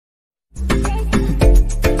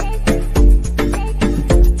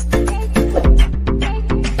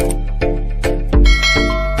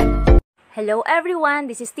Hello everyone,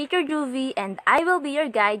 this is Teacher Juvie and I will be your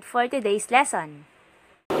guide for today's lesson.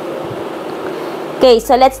 Okay,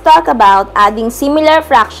 so let's talk about adding similar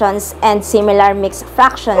fractions and similar mixed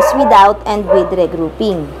fractions without and with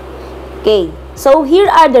regrouping. Okay, so here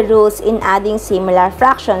are the rules in adding similar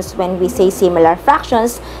fractions. When we say similar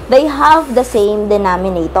fractions, they have the same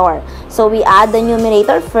denominator. So we add the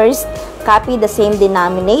numerator first, copy the same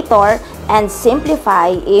denominator, and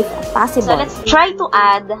simplify if possible. So let's try to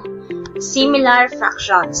add similar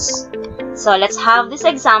fractions. So let's have this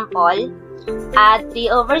example. Add 3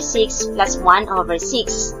 over 6 plus 1 over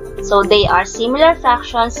 6. So they are similar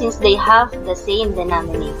fractions since they have the same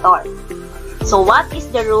denominator. So what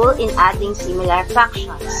is the rule in adding similar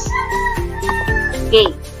fractions?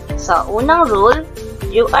 Okay, so unang rule,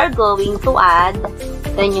 you are going to add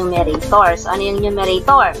the numerator. So ano yung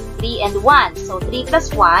numerator? 3 and 1. So 3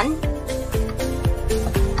 plus 1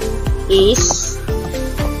 is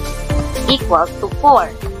equal to 4.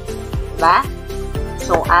 Diba?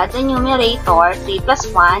 So, add the numerator, 3 plus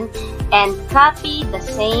 1, and copy the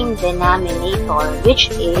same denominator, which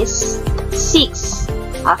is 6.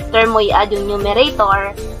 After mo i-add yung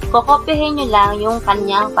numerator, kokopyahin nyo lang yung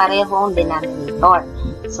kanyang parehong denominator.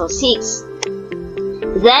 So, 6.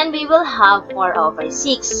 Then, we will have 4 over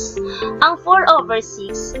 6. Ang 4 over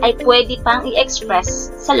 6 ay pwede pang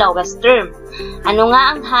i-express sa lowest term. Ano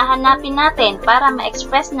nga ang hahanapin natin para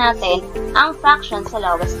ma-express natin ang fraction sa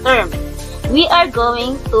lowest term? We are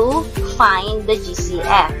going to find the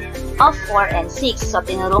GCF of 4 and 6. So,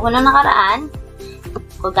 tinuro ko na nakaraan.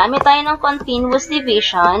 Kung gamit tayo ng continuous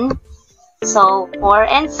division, so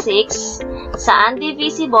 4 and 6, saan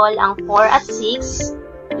divisible ang 4 at 6?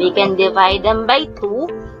 We can divide them by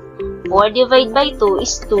 2. 4 divided by 2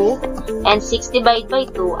 is 2. And 6 divided by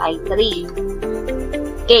 2 ay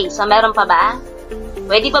 3. Okay, so meron pa ba?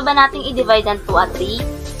 Pwede pa ba nating i-divide ang 2 at 3?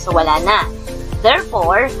 So, wala na.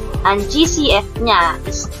 Therefore, ang GCF niya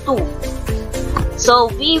is 2. So,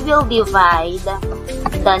 we will divide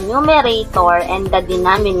the numerator and the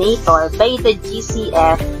denominator by the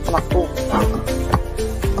GCF na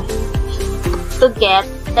 2 to get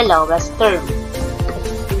the lowest term.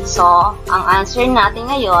 So, ang answer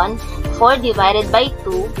natin ngayon, 4 divided by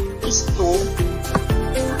 2 is 2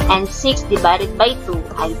 and 6 divided by 2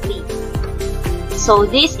 ay 3. So,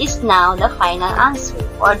 this is now the final answer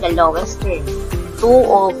or the lowest term, 2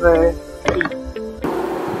 over 3.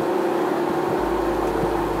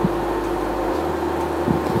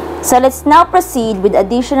 So let's now proceed with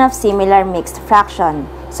addition of similar mixed fraction.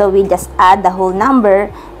 So we just add the whole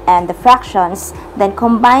number and the fractions, then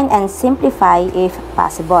combine and simplify if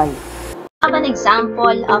possible. I have an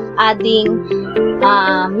example of adding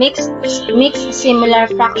mixed similar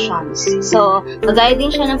fractions. So, kagaya din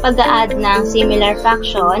siya ng pag-add ng similar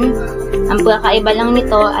fraction. Ang pagkakaiba lang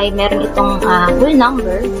nito ay meron itong whole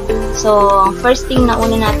number. So, first thing na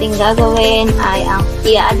una natin gagawin ay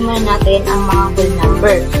i-add muna natin ang mga whole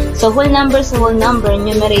number. So, whole number sa whole number,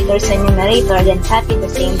 numerator sa numerator, then copy the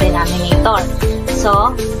same denominator.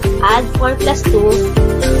 So, add 4 plus 2,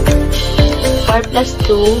 4 plus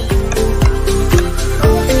 2,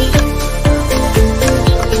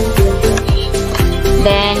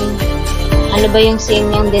 then, ano ba yung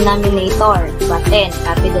same yung denominator? Diba 10?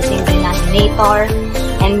 Copy the same denominator.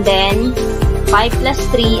 And then, 5 plus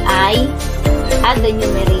 3 ay add the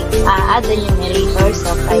numerator.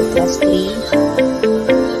 So, 5 plus 3.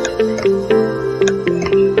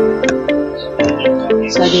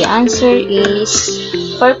 So, the answer is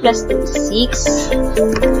 4 plus 2 is 6.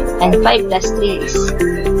 And 5 plus 3 is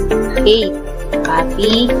 8.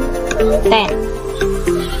 Copy 10.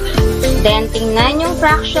 Then, tingnan yung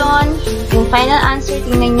fraction. Yung final answer,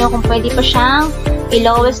 tingnan nyo kung pwede pa siyang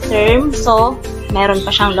i-lowest term. So, meron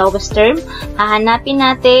pa siyang lowest term. Hahanapin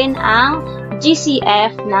natin ang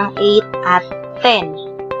GCF ng 8 at 10.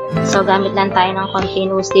 So, gamit lang tayo ng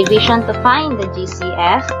continuous division to find the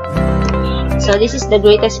GCF. So, this is the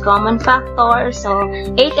greatest common factor. So,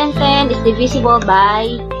 8 and 10 is divisible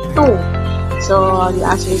by 2. So, the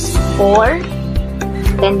answer is 4.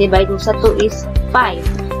 10 divided sa 2 is 5.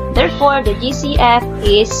 Therefore, the GCF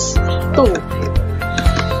is 2.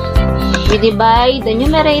 We divide the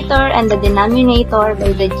numerator and the denominator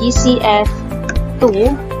by the GCF 2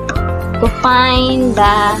 to find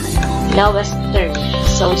the lowest term.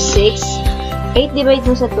 So, 6. 8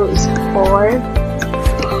 divided sa 2 is 4.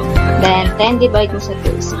 Then, 10 divided sa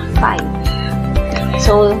 2 is 5.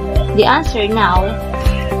 So, the answer now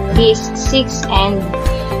is 6 and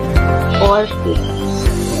 4/5.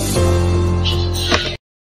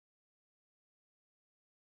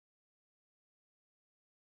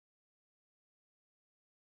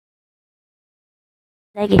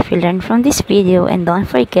 Like if you learned from this video, and don't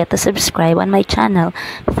forget to subscribe on my channel.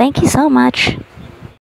 Thank you so much.